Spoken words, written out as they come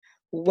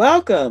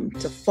Welcome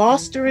to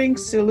Fostering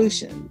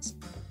Solutions,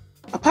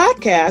 a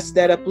podcast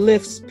that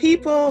uplifts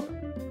people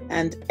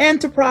and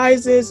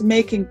enterprises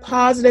making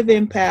positive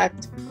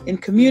impact in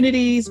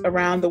communities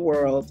around the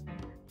world.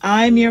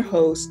 I'm your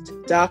host,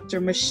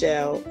 Dr.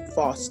 Michelle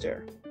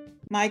Foster.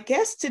 My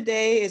guest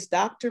today is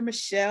Dr.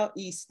 Michelle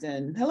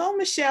Easton. Hello,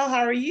 Michelle.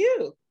 How are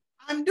you?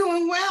 I'm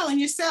doing well.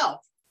 And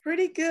yourself?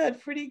 Pretty good,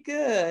 pretty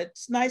good.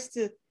 It's nice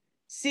to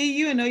see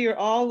you. I know you're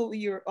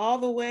all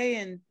the way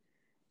in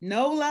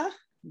NOLA.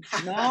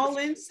 New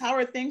Orleans, how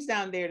are things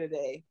down there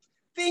today?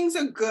 Things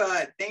are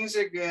good. Things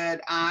are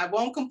good. I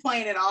won't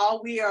complain at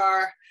all. We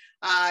are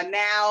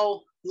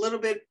now a little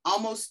bit,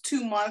 almost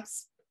 2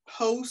 months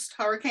post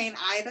Hurricane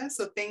Ida,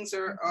 so things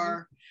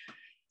are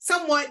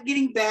somewhat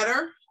getting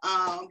better.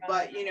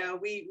 But you know,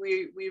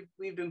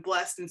 we've been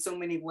blessed in so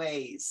many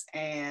ways,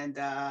 and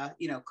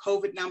you know,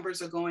 COVID numbers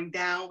are going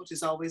down, which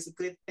is always a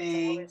good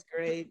thing. Always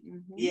great.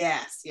 Mm-hmm.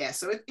 Yes.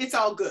 So it's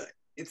all good.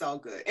 It's all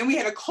good. And we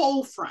had a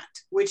cold front,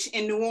 which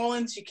in New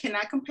Orleans, you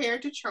cannot compare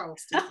to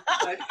Charleston.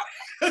 But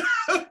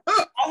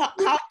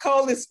how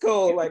cold is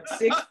cold? Like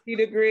 60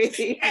 degrees?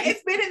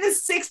 It's been in the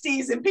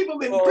 60s and people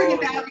have been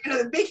bringing out, you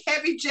know, the big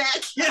heavy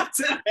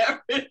jackets and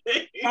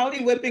everything.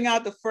 Probably whipping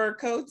out the fur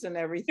coats and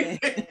everything.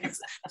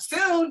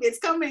 Soon, it's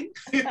coming.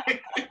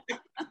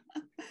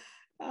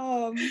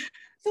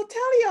 So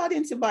tell the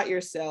audience about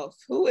yourself.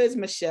 Who is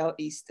Michelle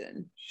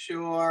Easton?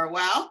 Sure.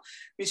 Well,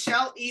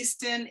 Michelle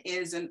Easton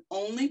is an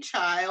only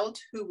child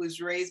who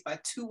was raised by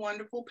two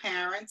wonderful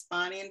parents,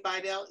 Bonnie and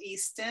Vidal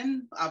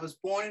Easton. I was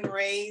born and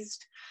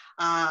raised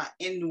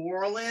in New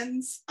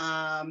Orleans.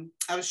 I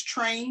was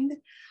trained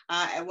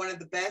at one of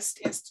the best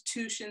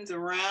institutions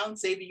around,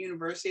 Xavier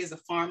University, as a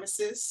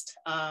pharmacist.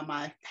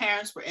 My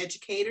parents were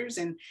educators,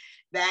 and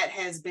that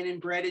has been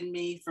inbred in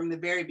me from the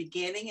very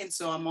beginning. And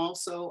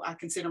so I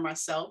consider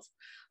myself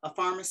a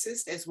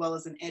pharmacist as well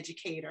as an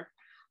educator.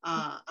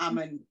 I'm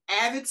an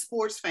avid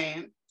sports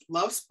fan,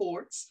 love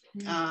sports,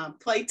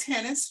 play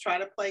tennis, try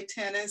to play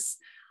tennis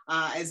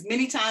as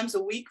many times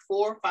a week,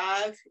 4 or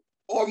 5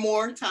 or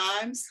more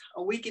times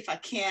a week if I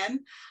can.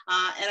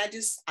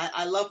 And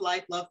I love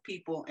life, love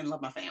people, and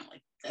love my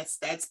family.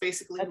 That's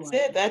basically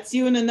it. That's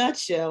you in a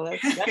nutshell.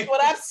 That's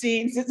what I've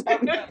seen since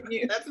I've known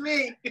you. That's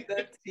me.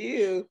 That's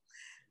you.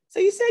 So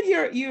you said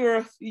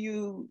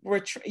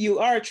you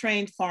are a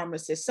trained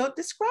pharmacist. So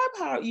describe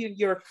how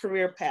your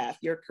career path,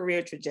 your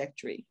career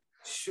trajectory.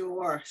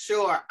 Sure.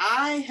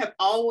 I have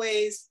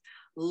always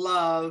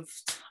loved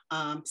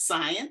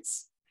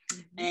science,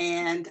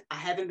 and I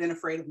haven't been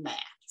afraid of math.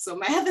 So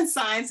math and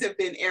science have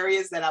been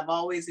areas that I've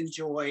always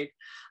enjoyed.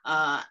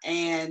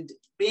 And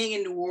being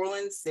in New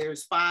Orleans,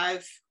 there's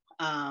 5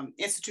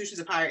 institutions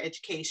of higher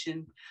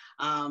education.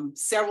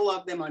 Several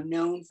of them are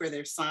known for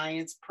their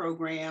science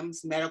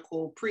programs,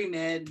 medical,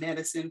 pre-med,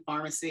 medicine,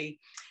 pharmacy.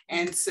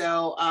 And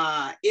so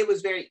it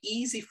was very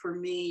easy for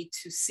me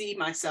to see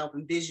myself,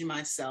 envision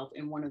myself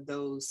in one of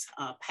those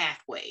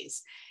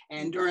pathways.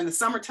 And during the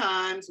summer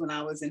times when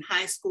I was in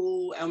high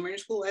school, elementary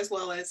school, as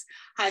well as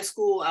high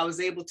school, I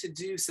was able to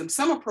do some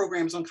summer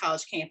programs on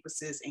college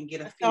campuses and get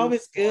a feel.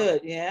 Always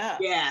good, yeah.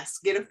 Yes,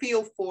 get a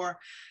feel for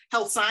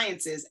health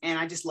sciences, and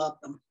I just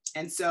loved them.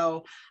 And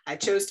so I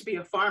chose to be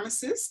a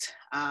pharmacist.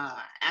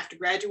 After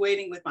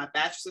graduating with my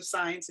Bachelor of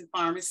Science in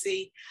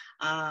Pharmacy,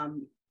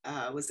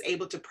 was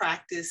able to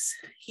practice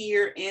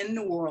here in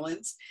New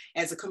Orleans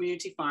as a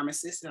community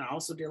pharmacist. And I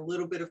also did a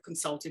little bit of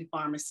consulting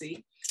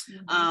pharmacy.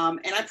 And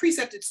I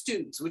precepted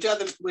students,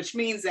 which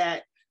means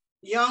that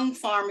young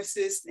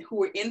pharmacists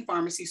who are in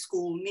pharmacy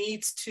school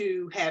needs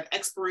to have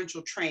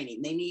experiential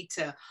training. They need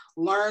to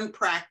learn,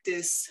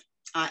 practice,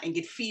 and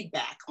get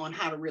feedback on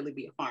how to really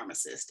be a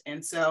pharmacist.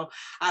 And so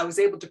I was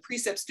able to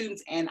precept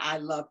students, and I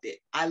loved it.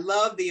 I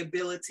love the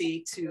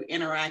ability to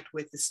interact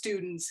with the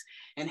students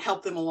and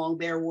help them along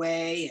their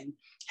way and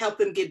help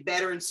them get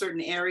better in certain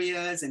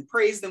areas and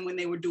praise them when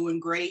they were doing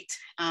great.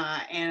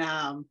 I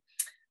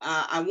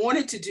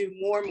wanted to do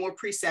more and more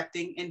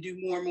precepting and do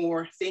more and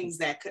more things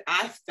that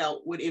I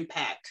felt would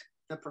impact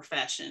the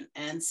profession.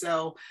 And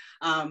so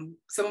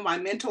some of my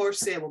mentors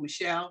said, well,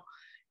 Michelle,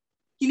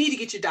 you need to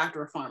get your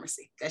doctor of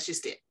pharmacy. That's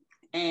just it.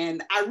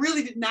 And I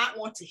really did not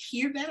want to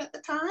hear that at the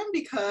time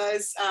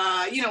because,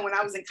 you know, when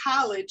I was in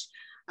college,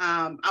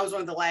 I was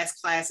one of the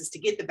last classes to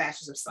get the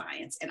Bachelor's of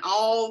Science. And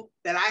all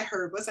that I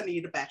heard was I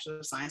needed a Bachelor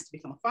of Science to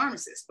become a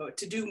pharmacist. But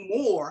to do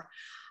more,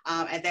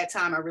 at that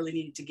time, I really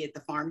needed to get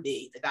the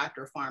PharmD, the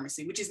Doctor of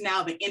Pharmacy, which is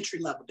now the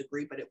entry-level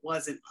degree, but it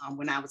wasn't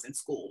when I was in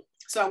school.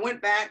 So I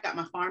went back, got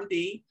my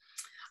PharmD,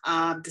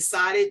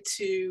 decided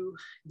to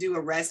do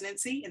a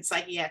residency in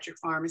psychiatric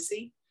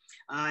pharmacy.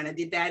 And I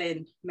did that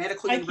in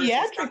medical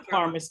psychiatric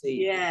pharmacy.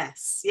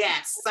 Yes,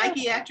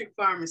 psychiatric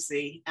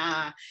pharmacy.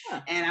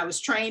 And I was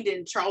trained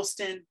in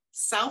Charleston,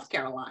 South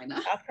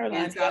Carolina.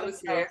 And so I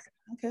was there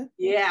Okay.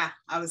 Yeah,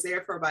 I was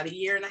there for about a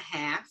year and a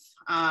half.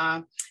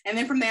 And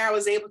then from there, I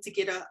was able to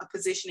get a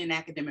position in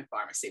academic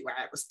pharmacy where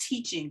I was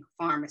teaching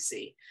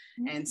pharmacy.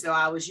 Mm-hmm. And so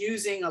I was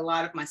using a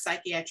lot of my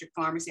psychiatric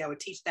pharmacy. I would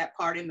teach that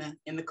part in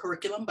the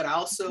curriculum, but I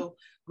also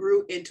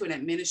grew into an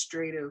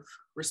administrative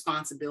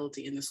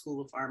responsibility in the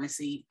School of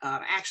Pharmacy,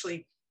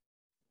 actually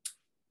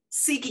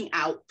seeking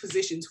out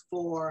positions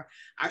for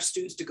our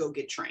students to go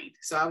get trained.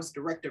 So I was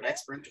director of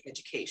experiential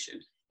education.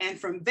 And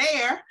from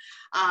there,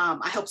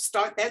 I helped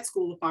start that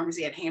School of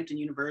Pharmacy at Hampton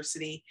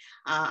University.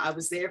 I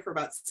was there for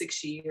about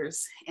 6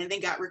 years and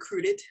then got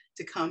recruited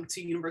to come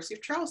to University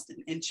of Charleston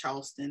in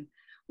Charleston,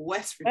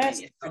 West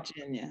Virginia.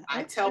 Virginia.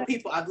 I tell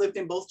people I've lived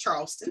in both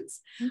Charlestons,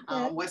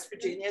 West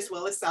Virginia as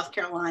well as South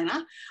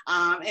Carolina.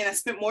 And I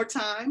spent more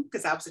time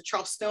because I was a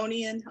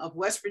Charlestonian of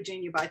West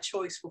Virginia by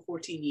choice for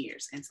 14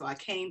 years. And so I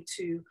came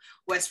to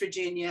West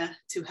Virginia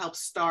to help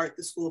start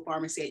the School of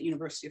Pharmacy at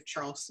University of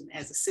Charleston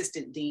as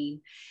assistant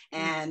dean.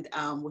 And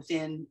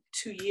within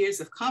 2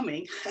 years of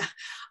coming,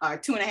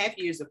 2.5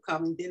 years of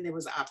coming, then there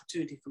was an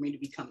opportunity for me to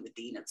become the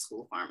dean of the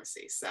School of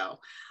Pharmacy. So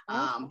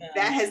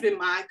that has been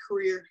my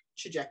career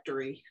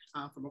trajectory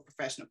from a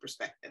professional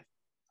perspective.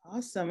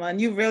 Awesome.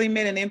 And you really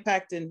made an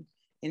impact in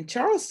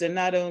Charleston,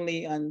 not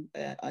only on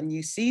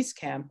UC's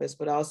campus,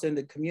 but also in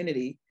the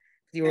community.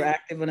 You were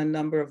active on a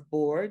number of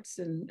boards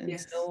and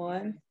yes. so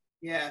on.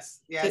 Yes.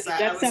 So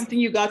that's something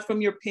you got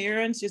from your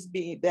parents, just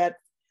being that,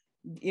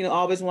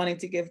 always wanting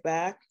to give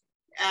back?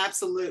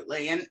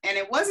 Absolutely. And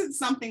it wasn't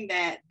something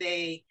that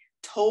they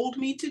told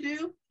me to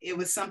do. It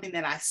was something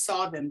that I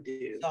saw them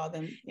do.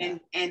 Yeah.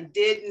 And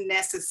didn't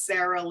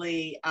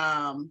necessarily,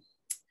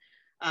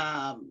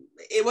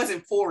 it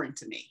wasn't foreign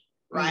to me,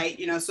 right?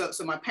 Mm-hmm.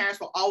 So my parents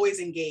were always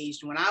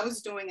engaged. When I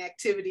was doing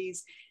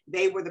activities,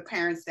 they were the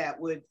parents that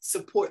would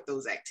support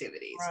those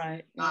activities.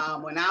 Right.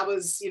 When I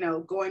was,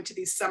 going to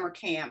these summer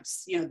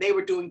camps, they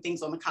were doing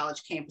things on the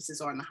college campuses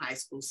or in the high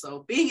school.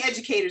 So being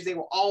educators, they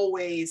were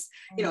always,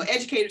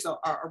 educators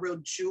are real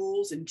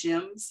jewels and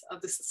gems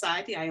of the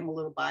society. I am a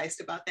little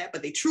biased about that,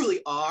 but they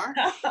truly are.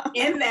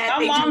 In that,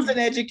 my mom's an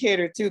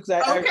educator too.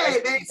 So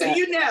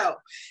you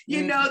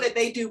know that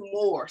they do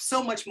more,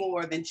 so much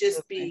more than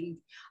just being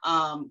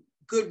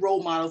good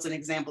role models and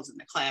examples in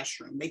the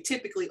classroom. They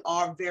typically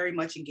are very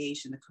much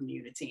engaged in the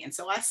community. And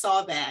so I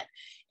saw that,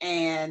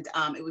 and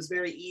it was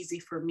very easy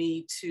for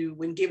me to,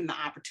 when given the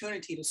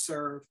opportunity to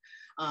serve,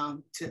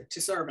 to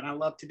serve, and I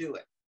love to do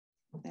it.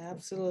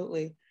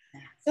 Absolutely.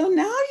 So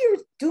now you're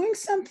doing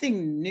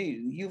something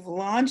new. You've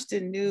launched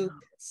a new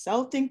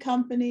consulting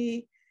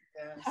company,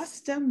 yes.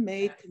 Custom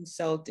Made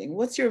Consulting.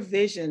 What's your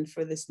vision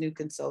for this new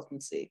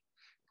consultancy?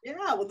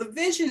 Yeah, well, the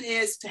vision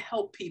is to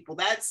help people.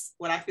 That's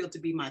what I feel to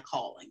be my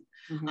calling,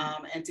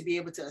 and to be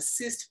able to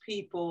assist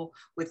people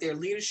with their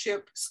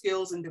leadership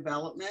skills and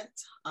development,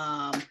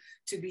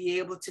 to be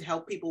able to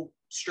help people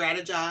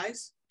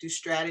strategize, do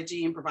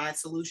strategy, and provide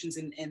solutions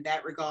in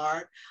that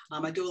regard.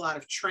 I do a lot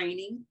of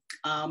training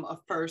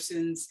of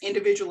persons,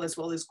 individual as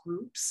well as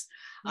groups.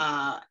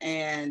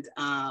 And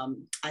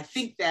I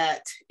think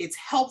that it's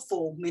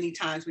helpful many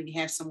times when you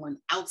have someone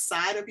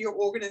outside of your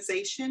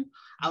organization,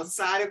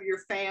 outside of your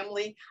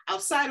family,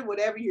 outside of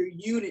whatever your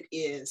unit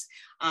is.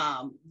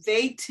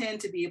 They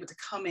tend to be able to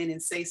come in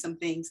and say some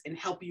things and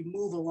help you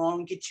move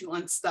along, get you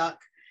unstuck,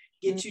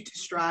 get you to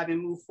strive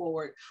and move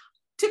forward,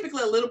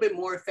 typically a little bit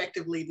more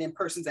effectively than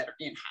persons that are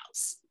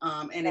in-house.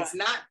 And it's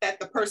not that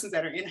the persons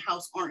that are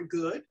in-house aren't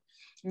good.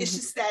 It's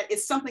just that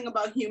it's something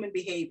about human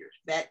behavior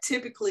that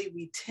typically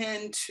we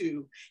tend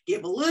to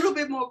give a little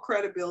bit more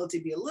credibility,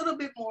 be a little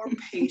bit more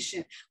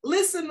patient,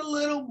 listen a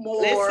little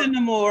more.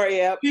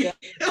 Yep.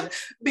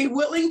 Be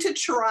willing to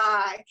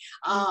try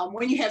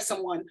when you have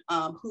someone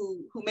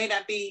who may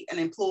not be an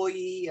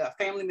employee, a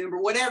family member,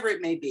 whatever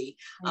it may be.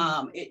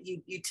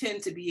 You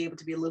tend to be able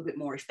to be a little bit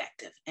more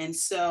effective. And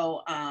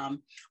so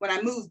when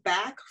I moved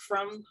back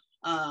from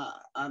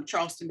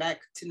Charleston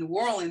back to New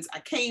Orleans,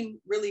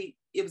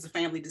 it was a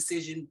family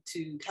decision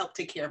to help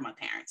take care of my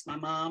parents. My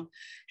mom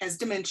has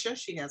dementia,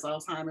 she has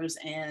Alzheimer's,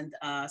 and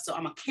so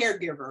I'm a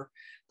caregiver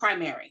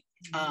primary.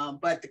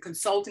 But the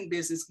consulting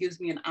business gives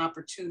me an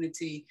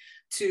opportunity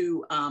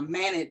to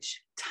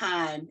manage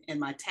time and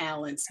my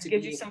talents. To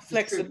give you some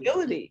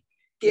flexibility.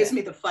 Gives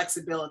me the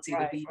flexibility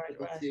to be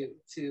able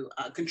to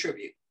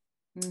contribute.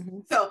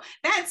 So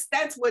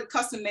that's what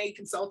Custom Made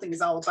Consulting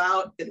is all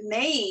about. The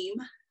name,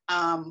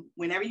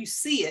 whenever you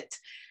see it,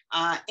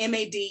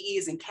 MADE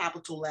is in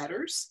capital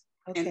letters.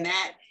 Okay. And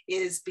that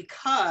is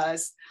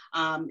because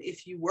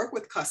if you work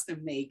with Custom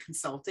Made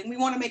Consulting, we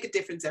want to make a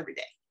difference every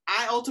day.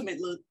 I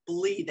ultimately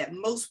believe that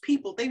most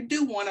people, they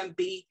do want to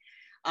be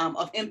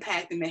of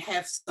impact, and they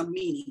have some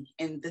meaning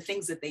in the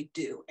things that they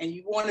do. And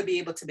you want to be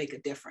able to make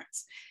a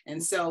difference.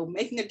 And so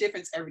making a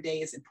difference every day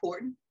is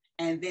important.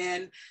 And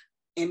then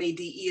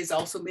MADE is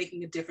also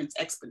making a difference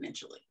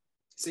exponentially.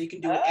 So you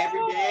can do it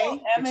every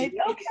day.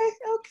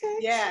 Okay.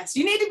 Yes,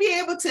 you need to be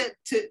able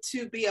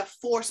to be a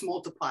force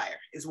multiplier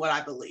is what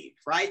I believe,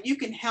 right? You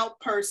can help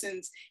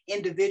persons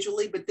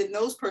individually, but then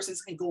those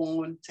persons can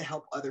go on to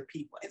help other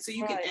people. And so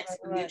you can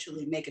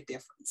exponentially make a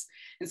difference.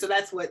 And so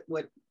that's what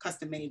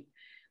custom made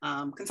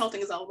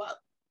consulting is all about.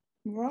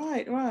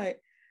 Right.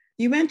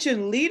 You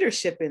mentioned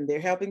leadership in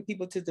there, helping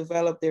people to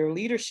develop their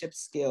leadership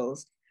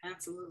skills.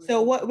 Absolutely.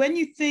 So when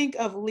you think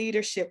of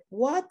leadership,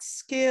 what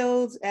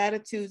skills,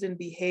 attitudes, and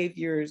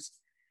behaviors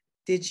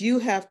did you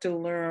have to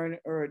learn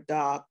or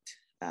adopt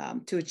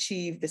to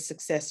achieve the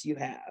success you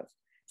have?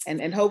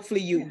 And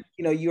hopefully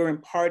you're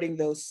imparting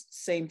those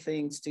same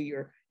things to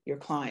your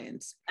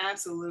clients.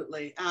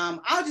 Absolutely.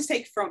 I'll just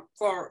take for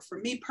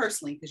me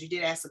personally, because you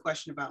did ask the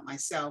question about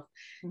myself.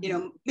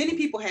 Mm-hmm. Many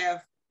people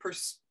have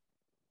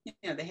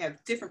they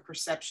have different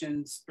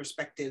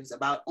perspectives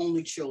about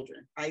only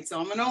children, right? So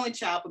I'm an only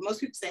child, but most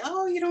people say,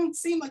 oh, you don't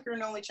seem like you're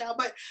an only child.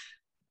 But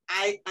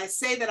I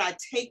say that I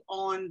take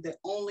on the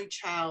only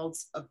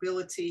child's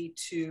ability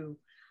to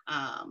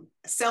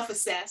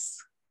self-assess,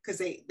 because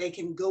they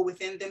can go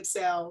within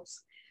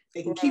themselves.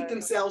 They can keep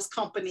themselves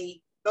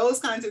company. Those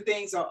kinds of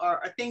things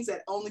are things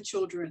that only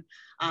children,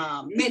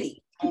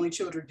 many only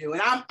children do.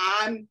 And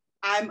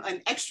I'm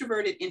an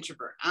extroverted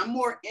introvert. I'm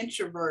more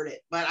introverted,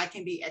 but I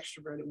can be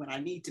extroverted when I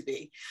need to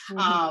be.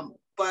 Mm-hmm.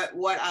 But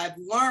what I've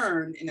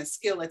learned in a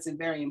skill that's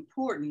very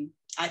important,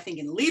 I think,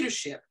 in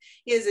leadership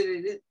is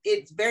that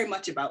it's very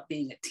much about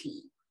being a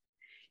team.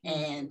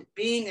 Mm-hmm. And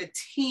being a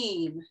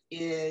team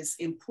is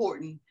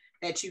important,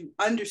 that you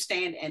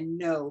understand and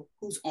know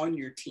who's on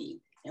your team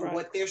and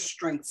what their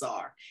strengths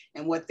are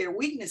and what their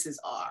weaknesses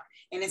are.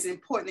 And it's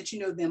important that you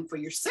know them for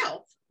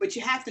yourself, but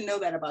you have to know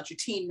that about your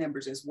team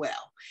members as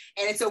well.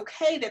 And it's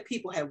okay that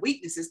people have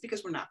weaknesses,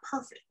 because we're not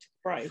perfect.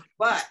 Right.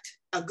 But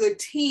a good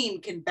team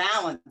can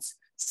balance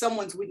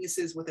someone's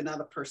weaknesses with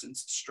another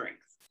person's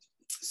strength.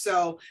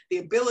 So the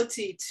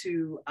ability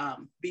to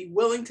be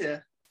willing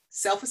to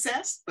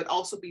self-assess, but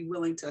also be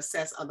willing to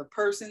assess other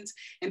persons,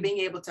 and being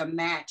able to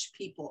match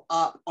people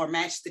up or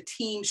match the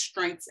team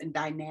strengths and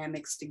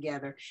dynamics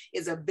together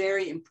is a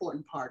very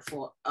important part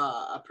for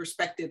a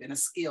perspective and a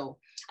skill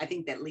I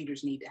think that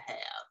leaders need to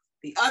have.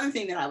 The other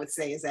thing that I would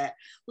say is that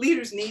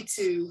leaders need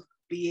to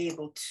be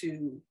able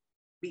to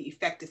be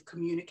effective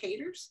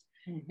communicators.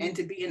 Mm-hmm. And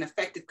to be an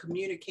effective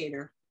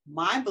communicator,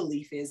 my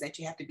belief is that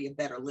you have to be a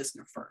better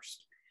listener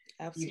first.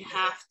 Absolutely. You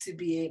have to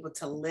be able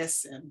to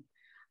listen.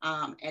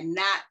 And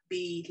not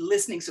be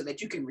listening so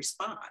that you can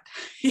respond.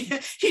 You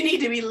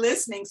need to be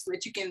listening so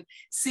that you can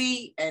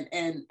see and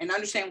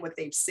understand what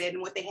they've said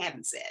and what they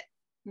haven't said.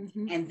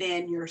 Mm-hmm. And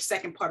then your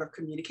second part of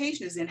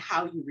communication is in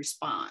how you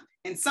respond.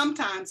 And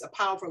sometimes a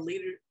powerful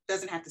leader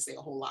doesn't have to say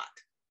a whole lot.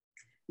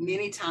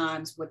 Many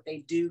times what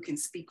they do can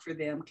speak for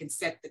them, can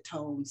set the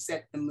tone,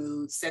 set the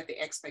mood, set the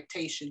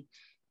expectation.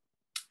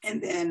 And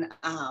then,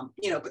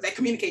 but that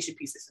communication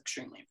piece is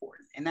extremely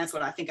important. And that's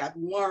what I think I've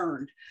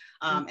learned.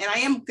 And I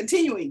am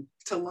continuing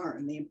to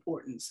learn the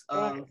importance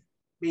of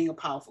being a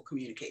powerful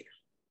communicator.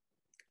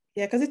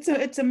 Yeah, because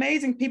it's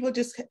amazing. People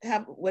just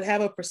would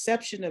have a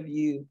perception of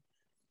you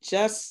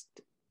just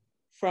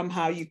from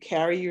how you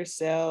carry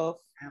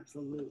yourself.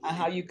 Absolutely.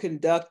 How you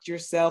conduct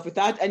yourself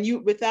without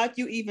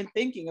you even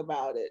thinking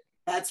about it.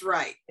 That's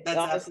right. That's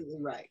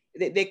absolutely right.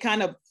 They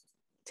kind of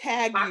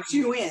tag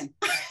you in.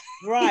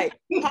 Right.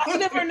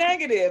 Positive or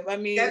negative. I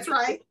mean, that's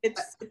right.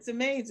 It's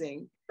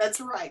amazing. That's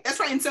right.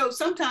 And so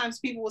sometimes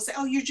people will say,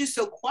 oh, you're just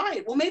so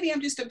quiet. Well, maybe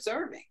I'm just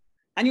observing.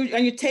 And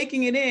you're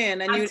taking it in.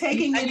 And I'm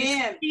taking it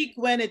in. Speak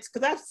when it's,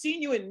 because I've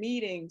seen you in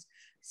meetings.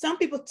 Some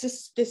people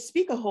just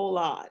speak a whole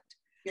lot.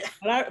 Yeah.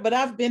 But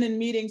I've been in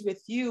meetings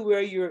with you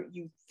where you're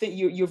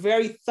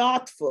very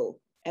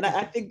thoughtful. And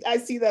I think I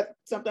see that,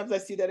 sometimes I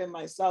see that in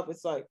myself.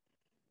 It's like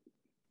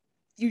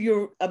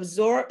you're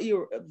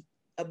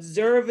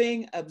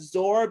observing,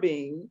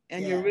 absorbing,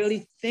 and you're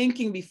really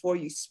thinking before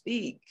you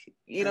speak.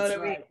 You know what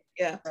I mean?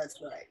 Yeah, that's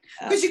right.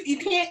 Because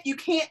you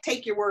can't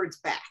take your words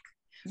back.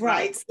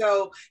 Right.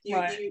 So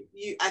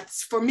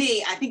for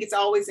me, I think it's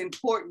always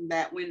important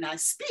that when I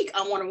speak,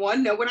 I want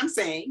to know what I'm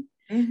saying,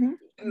 mm-hmm.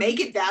 make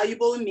it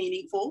valuable and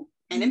meaningful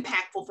and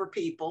impactful for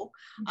people,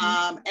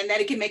 mm-hmm. And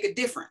that it can make a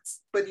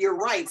difference. But you're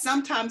right.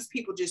 Sometimes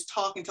people just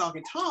talk and talk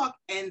and talk.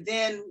 And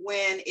then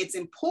when it's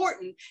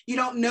important, you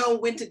don't know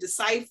when to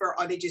decipher.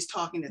 Are they just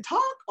talking to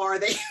talk, or are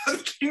they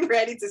getting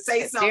ready to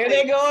say something? Here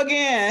they go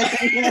again.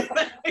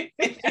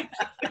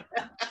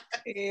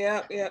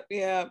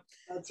 Yeah.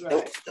 That's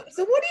right.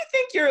 So what do you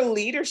think your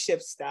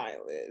leadership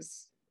style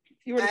is? If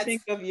you were to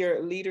think of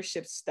your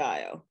leadership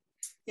style.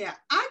 Yeah,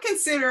 I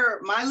consider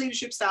my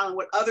leadership style, and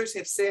what others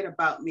have said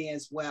about me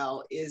as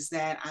well, is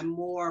that I'm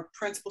more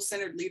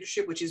principle-centered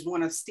leadership, which is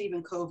one of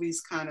Stephen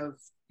Covey's kind of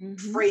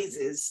mm-hmm.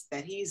 phrases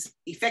that he's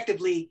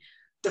effectively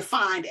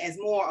defined as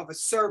more of a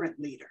servant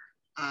leader.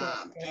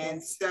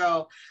 And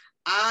so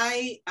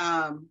I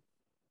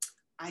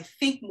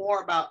think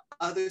more about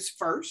others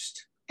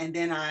first, and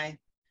then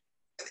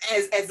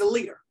as a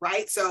leader,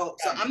 right? So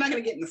I'm not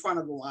going to get in the front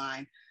of the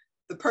line.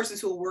 The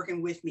persons who are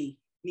working with me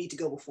need to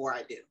go before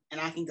I do, and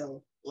I can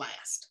go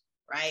last.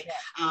 Right.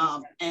 Yeah.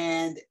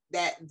 And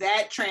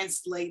that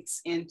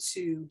translates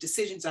into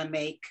decisions I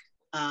make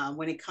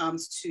when it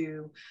comes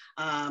to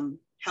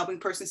helping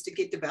persons to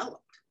get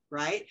developed.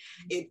 Right.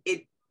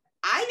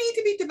 I need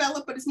to be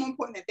developed, but it's more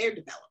important that they're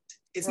developed.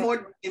 It's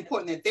more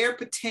important that their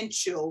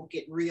potential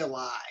get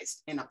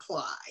realized and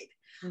applied.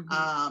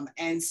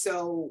 And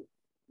so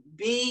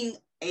being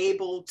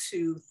able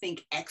to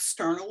think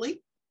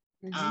externally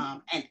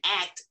and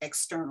act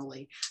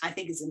externally, I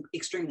think is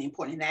extremely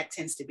important. And that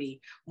tends to be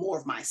more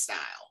of my style.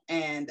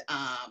 And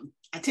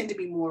I tend to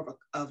be more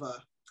of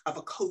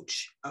a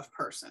coach of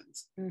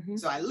persons.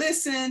 So I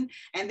listen,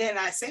 and then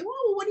I say,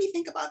 well, what do you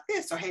think about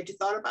this? Or had you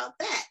thought about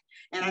that?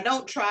 And I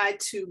don't try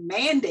to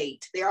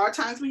mandate. There are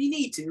times when you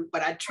need to,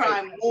 but I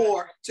try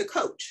more to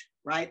coach,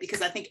 right?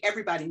 Because I think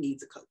everybody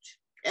needs a coach.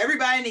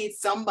 Everybody needs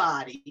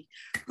somebody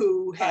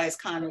who has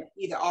kind of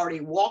either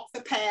already walked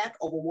the path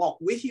or will walk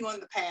with you on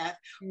the path,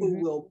 who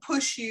will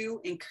push you,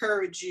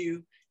 encourage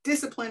you,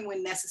 discipline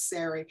when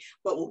necessary,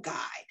 but will guide.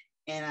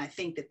 And I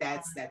think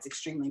that's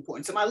extremely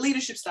important. So my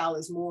leadership style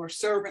is more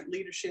servant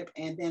leadership.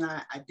 And then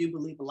I do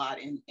believe a lot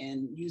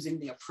in using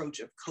the approach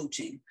of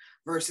coaching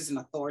versus an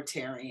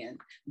authoritarian,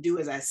 do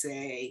as I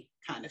say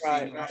kind of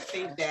thing. I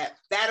think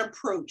that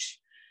approach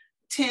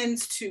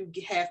tends to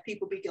have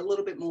people be a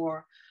little bit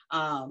more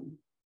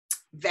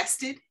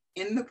vested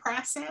in the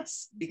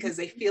process because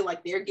they feel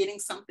like they're getting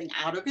something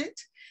out of it.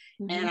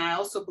 And I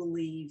also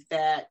believe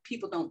that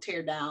people don't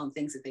tear down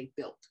things that they've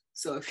built.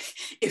 So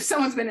if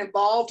someone's been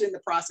involved in the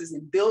process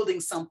in building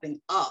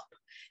something up,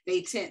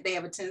 they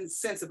have a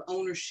sense of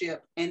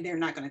ownership, and they're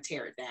not going to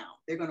tear it down.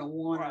 They're going to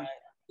want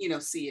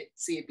to, see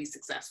it be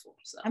successful.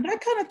 So. And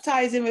that kind of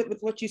ties in with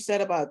what you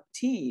said about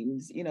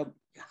teams,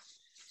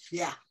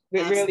 Yeah.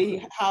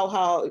 Really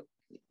how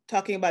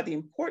talking about the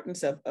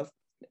importance of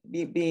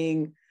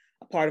being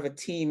a part of a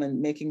team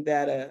and making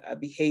that a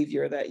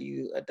behavior that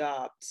you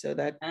adopt. So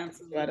that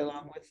right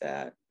along with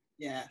that.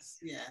 Yes.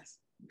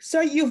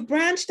 So you've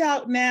branched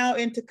out now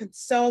into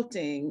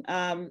consulting.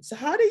 So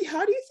how do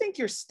you think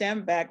your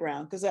STEM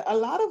background, because a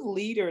lot of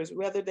leaders,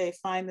 whether they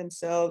find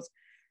themselves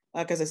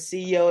like as a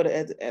CEO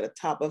at the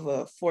top of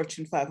a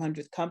Fortune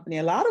 500 company,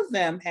 a lot of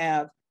them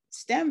have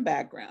STEM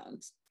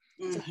backgrounds.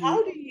 So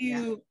how do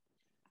you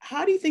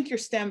think your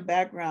STEM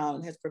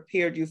background has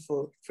prepared you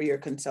for your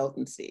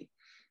consultancy?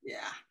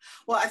 Yeah,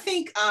 well, I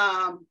think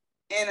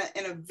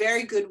in a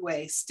very good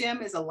way,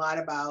 STEM is a lot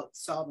about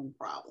solving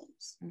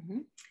problems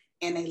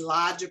in a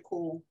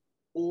logical,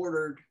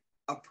 ordered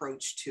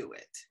approach to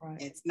it.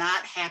 It's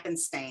not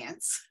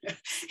happenstance.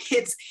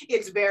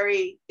 it's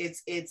very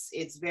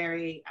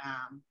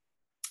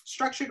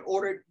structured,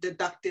 ordered,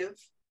 deductive.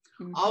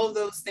 All of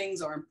those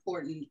things are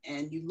important,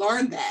 and you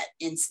learn that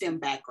in STEM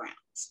backgrounds.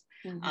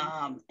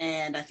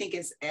 And I think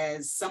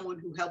as someone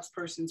who helps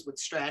persons with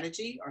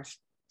strategy, or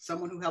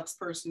someone who helps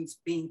persons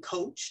being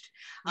coached,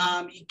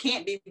 you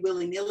can't be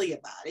willy-nilly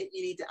about it.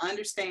 You need to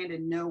understand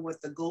and know what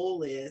the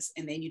goal is,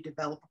 and then you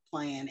develop a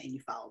plan and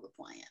you follow the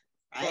plan,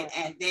 right?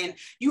 And then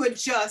you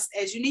adjust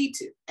as you need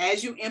to.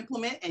 As you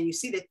implement and you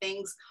see that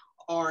things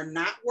are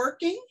not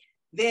working,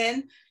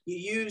 then you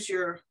use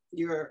your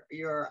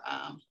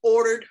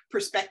ordered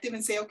perspective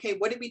and say, okay,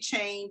 what did we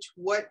change?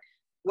 What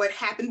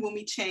happened when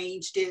we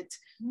changed it?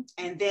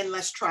 And then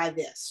let's try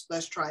this,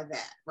 let's try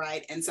that,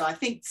 right? And so I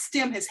think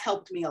STEM has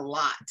helped me a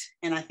lot.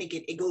 And I think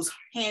it goes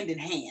hand in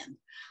hand,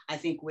 I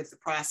think, with the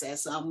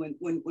process.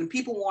 When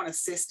people want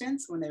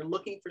assistance, when they're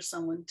looking for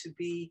someone to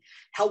be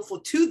helpful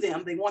to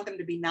them, they want them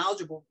to be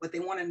knowledgeable, but they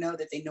want to know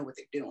that they know what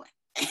they're doing.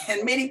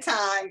 And many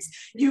times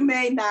you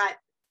may not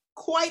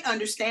quite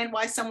understand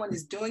why someone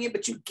is doing it,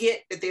 but you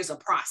get that there's a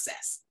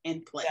process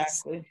in place.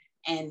 Exactly.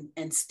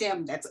 And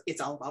STEM,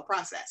 it's all about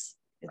process.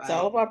 It's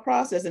all about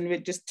process, and we're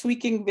just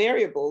tweaking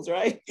variables,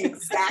 right?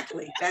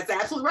 Exactly. That's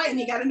absolutely right. And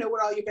you got to know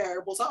what all your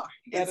variables are.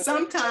 And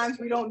sometimes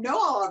we don't know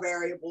all our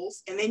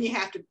variables, and then you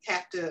have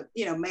to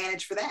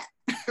manage for that.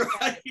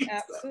 Right?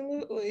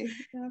 Absolutely.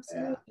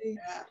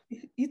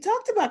 You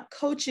talked about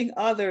coaching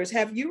others.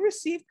 Have you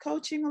received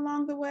coaching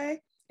along the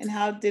way, and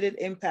how did it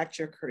impact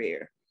your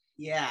career?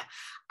 Yeah,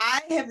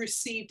 I have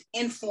received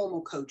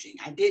informal coaching.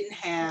 I didn't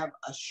have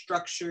a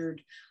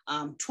structured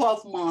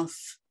 12-month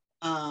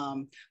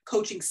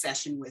coaching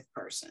session with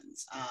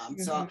persons.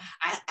 So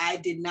I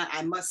did not,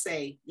 I must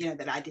say,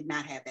 that I did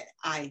not have that.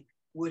 I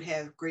would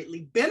have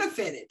greatly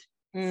benefited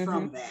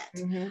from that.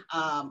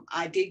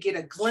 I did get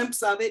a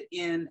glimpse of it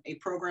in a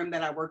program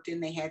that I worked in.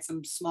 They had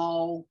some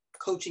small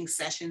coaching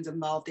sessions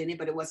involved in it,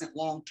 but it wasn't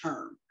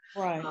long-term.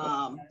 Right.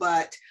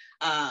 But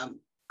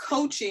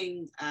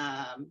coaching,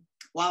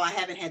 while I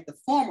haven't had the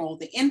formal,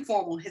 the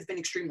informal has been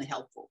extremely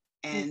helpful.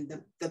 And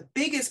the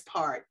biggest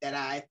part that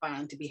I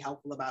find to be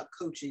helpful about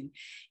coaching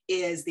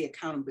is the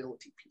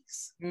accountability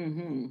piece,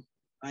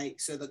 right?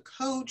 So the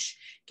coach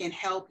can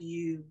help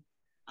you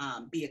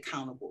be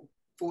accountable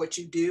for what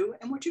you do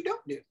and what you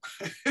don't do,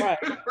 right?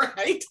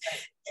 Right?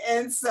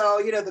 And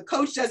so, the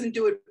coach doesn't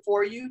do it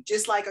for you,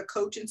 just like a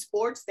coach in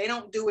sports. They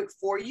don't do it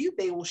for you.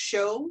 They will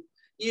show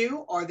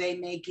you, or they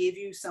may give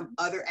you some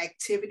other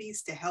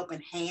activities to help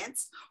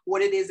enhance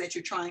what it is that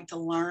you're trying to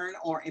learn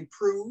or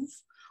improve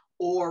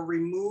or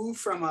remove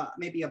from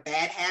maybe a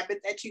bad habit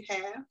that you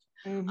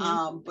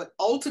have. But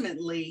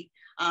ultimately,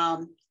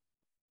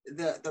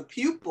 the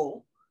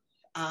pupil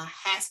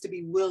has to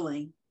be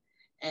willing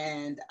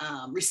and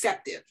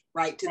receptive,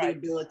 right, to the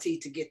ability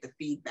to get the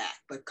feedback.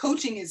 But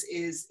coaching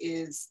is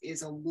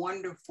a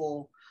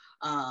wonderful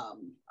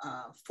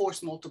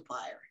force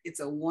multiplier. It's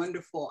a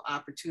wonderful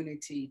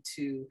opportunity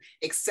to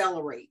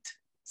accelerate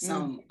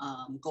some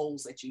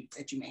goals that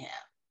you may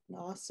have.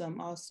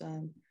 Awesome.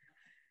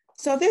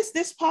 So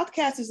this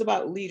podcast is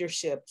about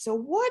leadership.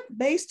 So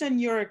based on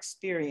your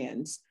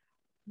experience,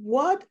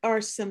 what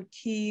are some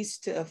keys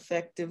to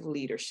effective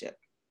leadership?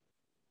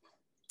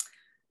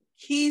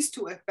 Keys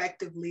to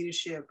effective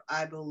leadership,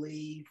 I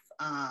believe,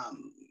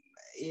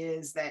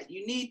 is that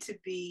you need to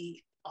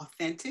be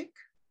authentic.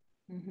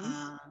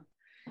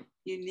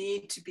 You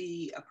need to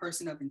be a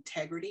person of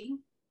integrity,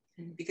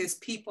 because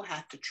people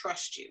have to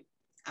trust you.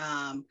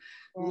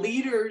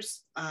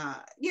 Leaders,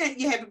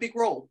 you have a big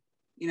role.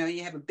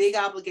 You have a big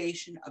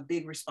obligation, a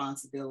big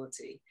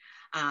responsibility,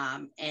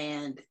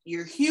 and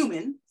you're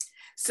human.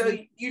 So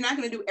you're not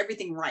going to do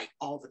everything right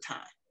all the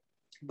time.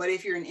 But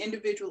if you're an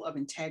individual of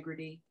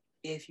integrity,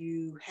 if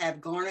you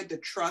have garnered the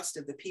trust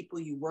of the people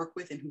you work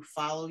with and who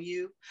follow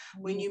you,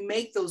 when you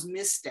make those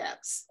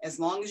missteps, as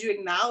long as you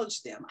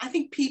acknowledge them, I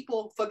think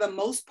people, for the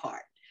most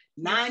part,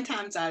 9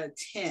 times out of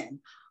 10,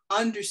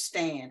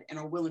 understand and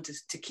are willing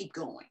to keep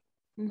going,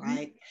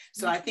 right?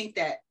 So I think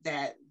that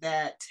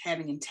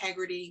having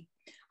integrity,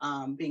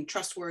 being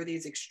trustworthy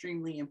is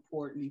extremely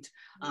important.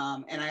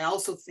 And I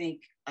also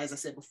think, as I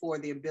said before,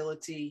 the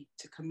ability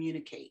to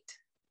communicate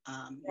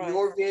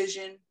your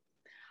vision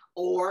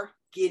or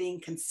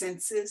getting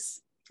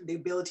consensus, the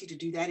ability to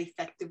do that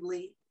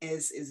effectively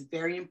is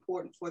very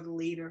important for the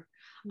leader.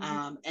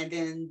 And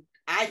then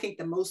I think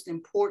the most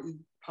important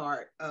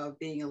part of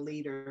being a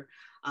leader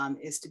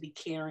is to be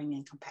caring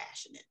and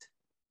compassionate,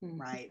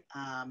 right?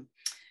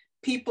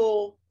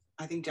 People,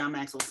 I think John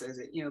Maxwell says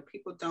it,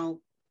 people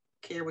don't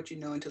care what you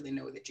know until they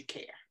know that you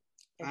care,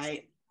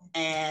 right?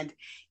 And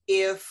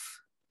if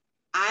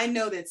I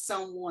know that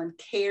someone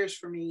cares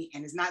for me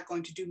and is not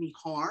going to do me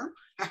harm,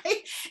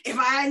 right? If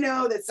I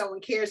know that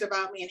someone cares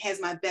about me and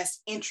has my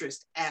best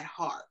interest at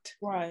heart,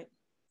 right,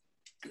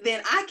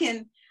 then I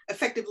can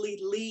effectively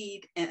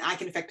lead and I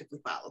can effectively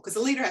follow, because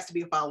the leader has to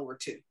be a follower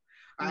too,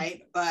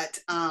 right? But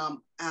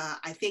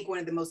I think one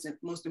of the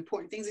most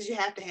important things is you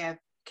have to have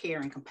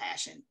care and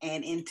compassion.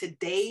 And in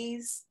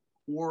today's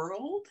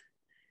world,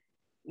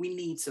 we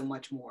need so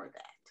much more of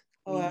that.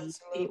 We need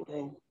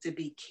people to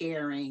be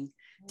caring,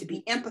 to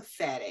be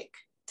empathetic,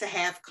 to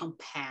have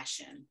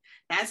compassion.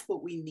 That's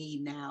what we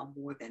need now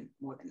more than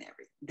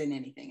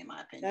anything, in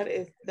my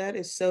opinion. That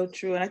is so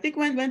true. And I think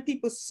when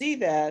people see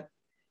that,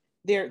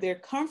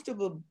 they're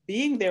comfortable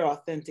being their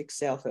authentic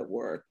self at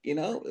work.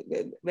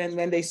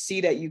 When they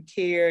see that you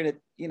care, that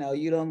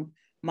you don't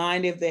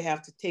mind if they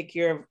have to take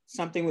care of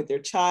something with their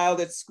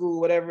child at school,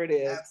 whatever it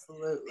is.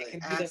 Absolutely. They can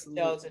be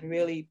themselves and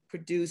really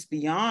produce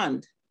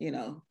beyond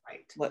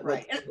what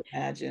you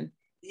imagine.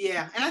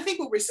 Yeah, and I think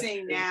what we're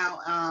seeing now,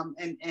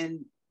 and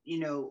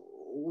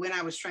when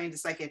I was trained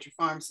as psychiatric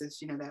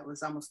pharmacist, that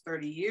was almost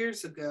 30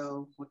 years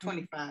ago, or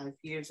 25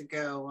 years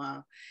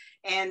ago,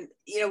 and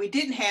we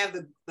didn't have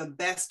the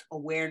best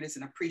awareness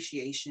and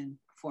appreciation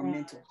for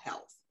mental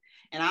health.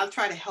 And I'll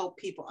try to help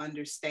people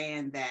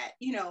understand that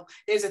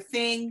there's a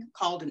thing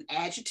called an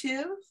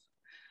adjective,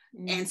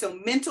 and so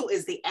mental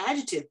is the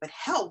adjective, but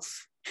health.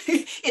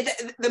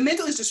 The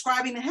mental is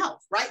describing the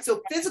health, right?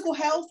 So physical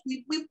health,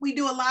 we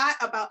do a lot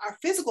about our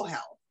physical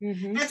health.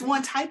 That's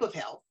one type of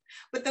health,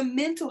 but the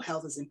mental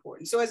health is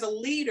important. So as a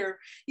leader,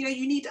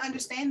 you need to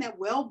understand that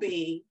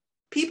well-being.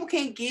 People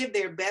can't give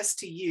their best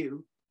to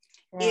you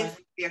if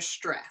they're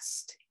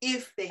stressed,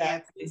 if they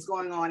have things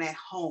going on at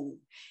home,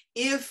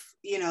 if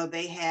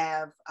they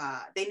have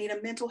they need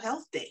a mental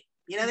health day.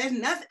 There's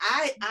nothing.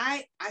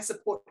 I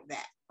support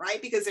that,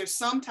 right? Because there's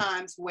some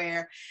times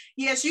where,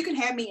 yes, you can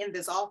have me in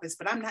this office,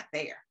 but I'm not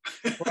there.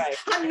 Right.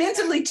 I'm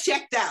mentally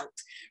checked out,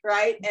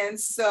 right? And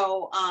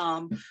so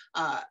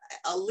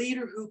a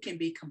leader who can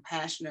be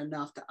compassionate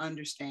enough to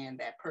understand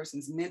that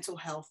person's mental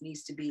health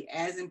needs to be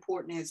as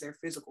important as their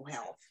physical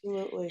health.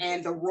 Absolutely.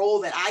 And the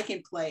role that I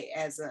can play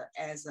as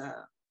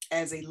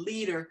a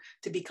leader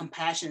to be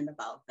compassionate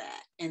about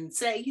that and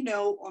say,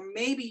 or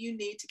maybe you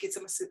need to get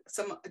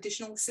some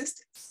additional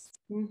assistance.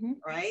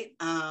 Right.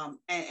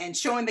 And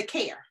showing the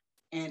care.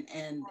 And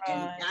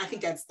I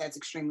think that's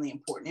extremely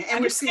important.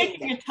 And we're seeing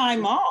taking your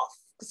time off,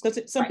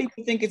 because some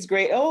people think it's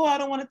great. Oh, I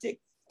don't want to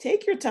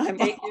take your time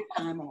off. Take your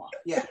time off.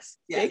 Yes.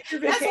 That's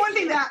one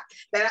thing that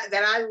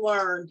I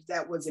learned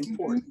that was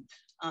important.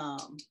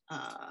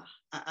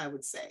 I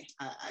would say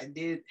I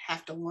did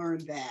have to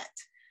learn that.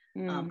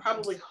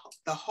 Probably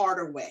the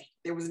harder way.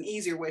 There was an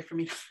easier way for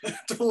me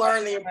to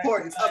learn the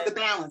importance of the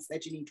balance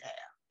that you need to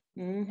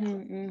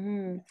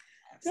have.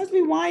 So as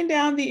we wind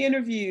down the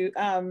interview,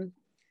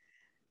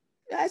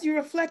 as you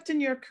reflect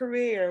in your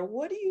career,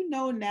 what do you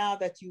know now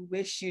that you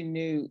wish you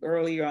knew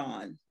earlier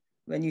on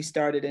when you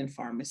started in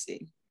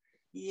pharmacy?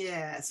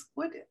 Yes.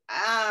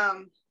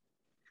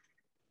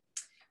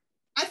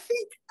 I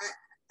think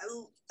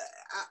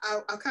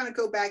I'll kind of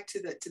go back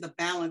to the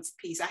balance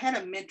piece. I had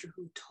a mentor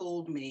who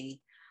told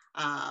me,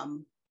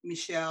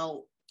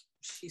 Michelle,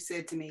 she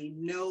said to me,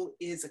 "No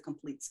is a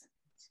complete sentence."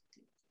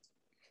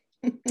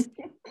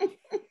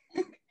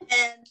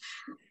 And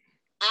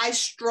I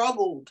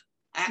struggled.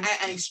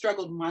 I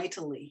struggled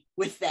mightily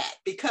with that,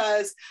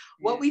 because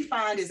what we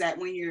find is that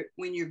when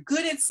you're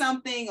good at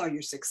something, or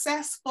you're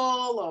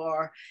successful,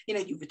 or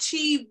you've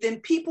achieved, then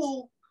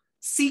people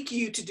seek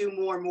you to do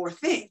more and more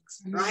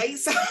things, right?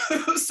 So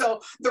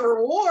the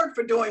reward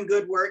for doing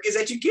good work is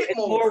that you get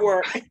more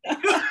work,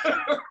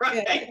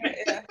 right?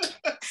 Yeah.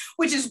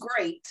 Which is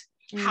great.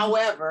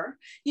 However,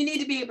 you need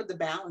to be able to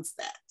balance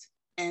that.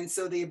 And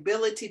so the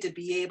ability to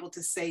be able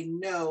to say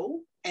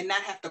no and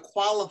not have to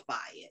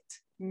qualify it.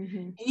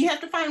 And you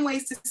have to find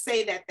ways to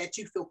say that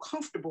you feel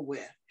comfortable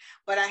with.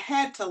 But I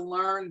had to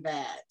learn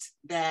that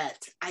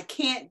I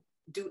can't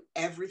do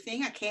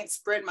everything. I can't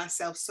spread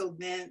myself so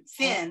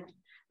thin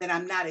that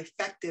I'm not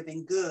effective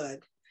and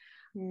good.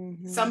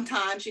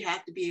 Sometimes you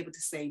have to be able to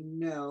say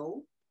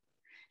no.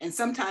 And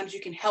sometimes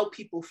you can help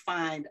people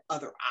find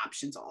other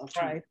options or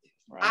alternatives.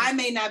 Right. I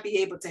may not be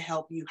able to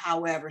help you,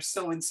 however,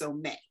 so-and-so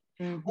may.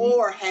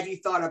 Or have you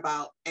thought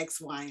about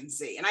X, Y, and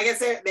Z? And I guess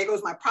there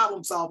goes my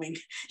problem solving,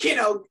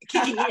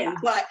 kicking in.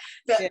 But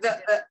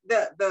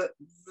the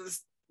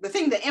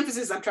thing, the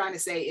emphasis I'm trying to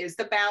say is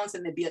the balance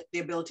and the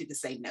ability to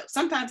say no.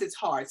 Sometimes it's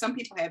hard. Some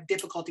people have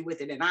difficulty with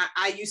it. And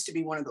I used to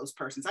be one of those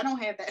persons. I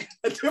don't have that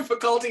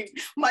difficulty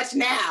much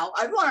now.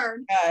 I've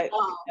learned.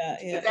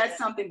 But that's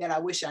something that I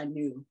wish I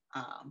knew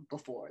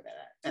before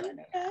that I know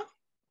now.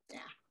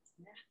 Yeah.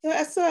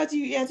 So as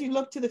you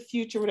look to the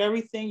future with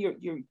everything,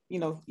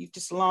 you've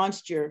just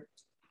launched your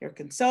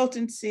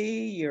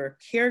consultancy, your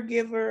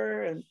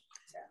caregiver, and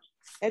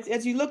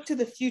as you look to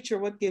the future,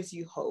 what gives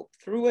you hope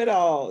through it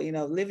all?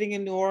 Living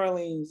in New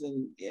Orleans,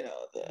 and the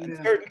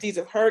uncertainties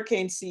of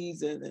hurricane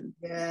season,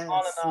 and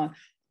on and on.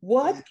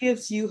 What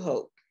gives you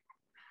hope?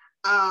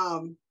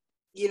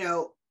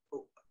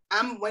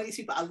 I'm one of these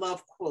people, I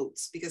love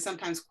quotes, because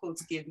sometimes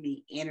quotes give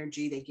me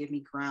energy, they give me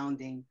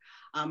grounding.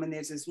 And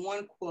there's this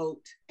one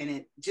quote, and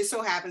it just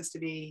so happens to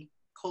be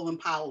Colin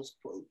Powell's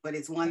quote, but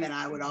it's one that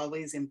I would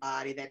always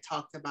embody, that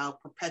talked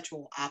about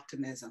perpetual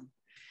optimism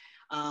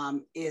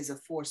is a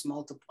force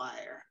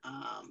multiplier.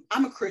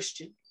 I'm a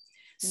Christian,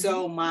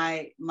 so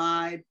my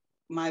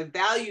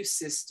value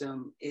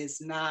system is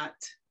not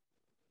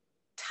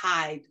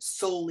tied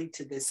solely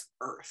to this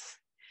earth.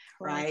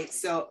 Right.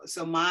 So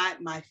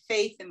my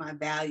faith and my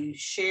values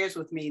shares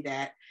with me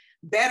that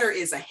better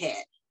is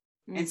ahead.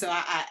 And so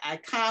I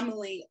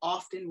commonly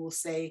often will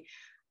say,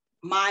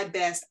 my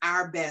best,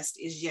 our best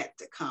is yet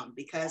to come,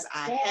 because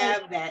I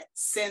have that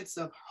sense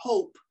of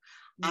hope.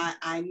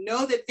 I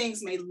know that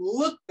things may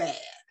look bad,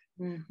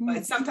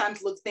 but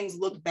sometimes things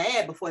look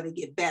bad before they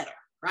get better.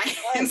 Right.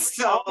 And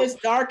so all is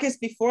darkest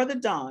before the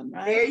dawn.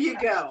 Right. There you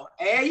go.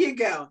 There you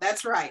go.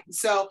 That's right.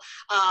 So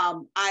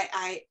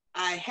I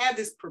have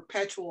this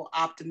perpetual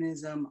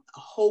optimism, a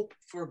hope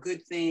for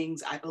good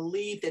things. I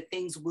believe that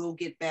things will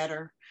get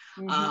better.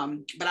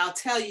 But I'll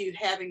tell you,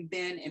 having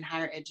been in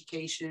higher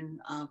education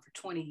for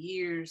 20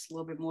 years, a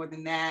little bit more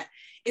than that,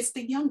 it's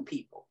the young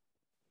people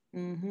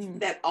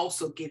that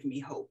also give me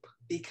hope,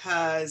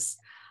 because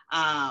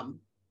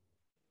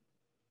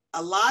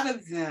a lot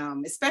of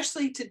them,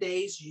 especially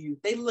today's youth,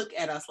 they look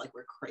at us like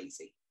we're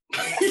crazy.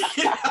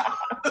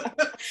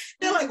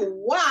 They're like,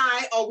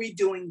 why are we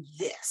doing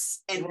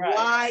this? And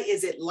why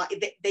is it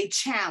like they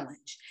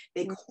challenge,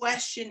 they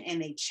question,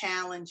 and they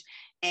challenge.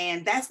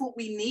 And that's what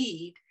we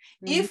need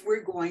if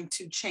we're going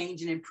to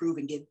change and improve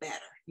and get better.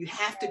 You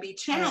have to be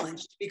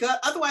challenged, because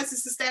otherwise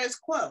it's the status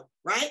quo,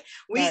 right?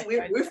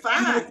 We're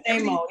fine.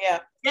 Same old,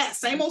 yeah,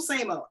 same old.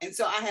 And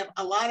so I have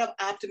a lot of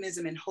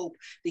optimism and hope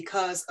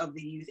because of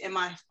the youth. And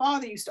my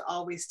father used to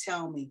always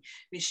tell me,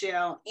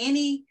 Michelle,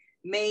 any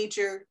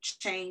major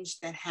change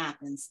that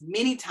happens,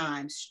 many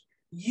times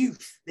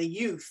the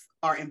youth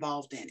are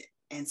involved in it.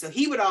 And so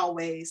he would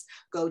always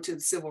go to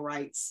the civil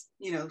rights,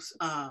 and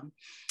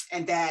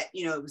that,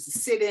 it was the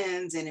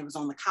sit-ins, and it was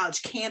on the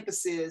college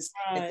campuses,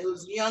 that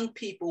those young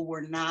people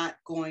were not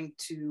going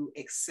to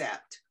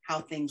accept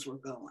how things were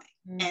going.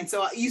 And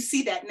so you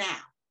see that now,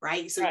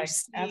 right? So you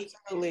see,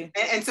 absolutely.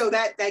 And so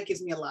that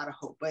gives me a lot of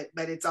hope,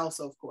 but it's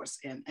also, of course,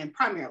 and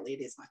primarily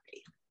it is my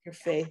faith. Your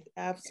faith,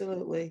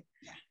 absolutely.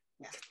 Yeah.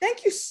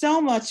 Thank you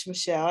so much,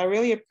 Michelle. I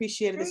really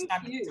appreciated this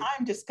time. The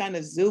time just kind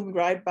of zoomed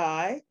right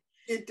by.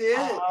 It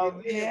did.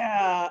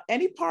 Yeah.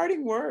 Any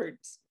parting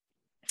words?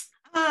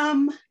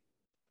 I'm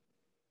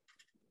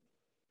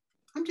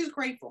just grateful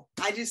grateful.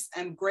 I just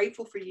am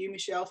grateful for you,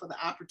 Michelle, for the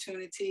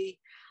opportunity.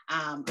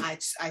 I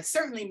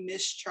certainly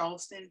miss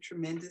Charleston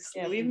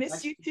tremendously. Yeah, we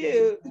miss you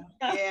too.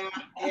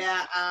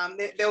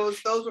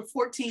 Those were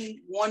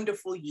 14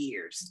 wonderful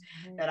years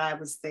that I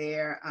was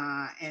there,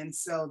 and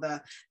so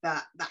the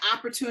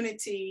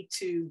opportunity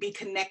to be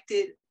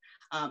connected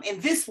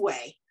in this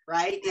way,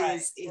 right,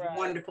 is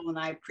wonderful, and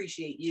I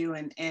appreciate you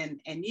and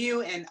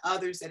you and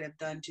others that have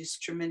done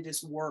just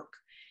tremendous work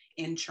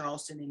in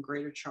Charleston and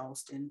Greater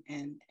Charleston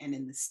and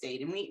in the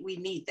state, and we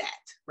need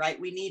that, right?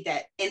 We need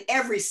that in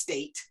every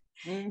state.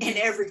 In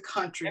every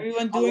country,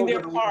 everyone doing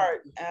their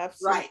part.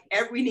 Absolutely.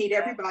 Right. We need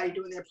everybody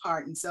doing their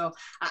part. And so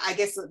I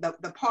guess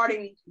the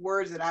parting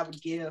words that I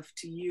would give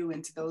to you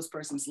and to those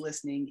persons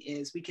listening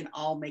is we can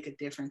all make a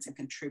difference and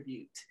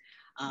contribute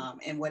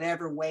in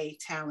whatever way,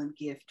 talent,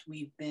 gift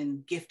we've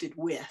been gifted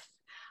with.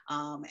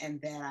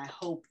 And that I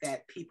hope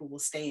that people will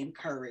stay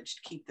encouraged,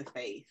 keep the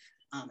faith,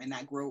 and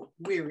not grow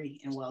weary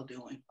in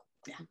well-doing.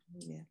 Yeah.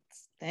 Yes.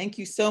 Thank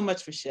you so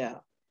much,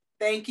 Michelle.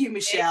 Thank you,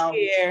 Michelle.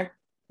 Take care.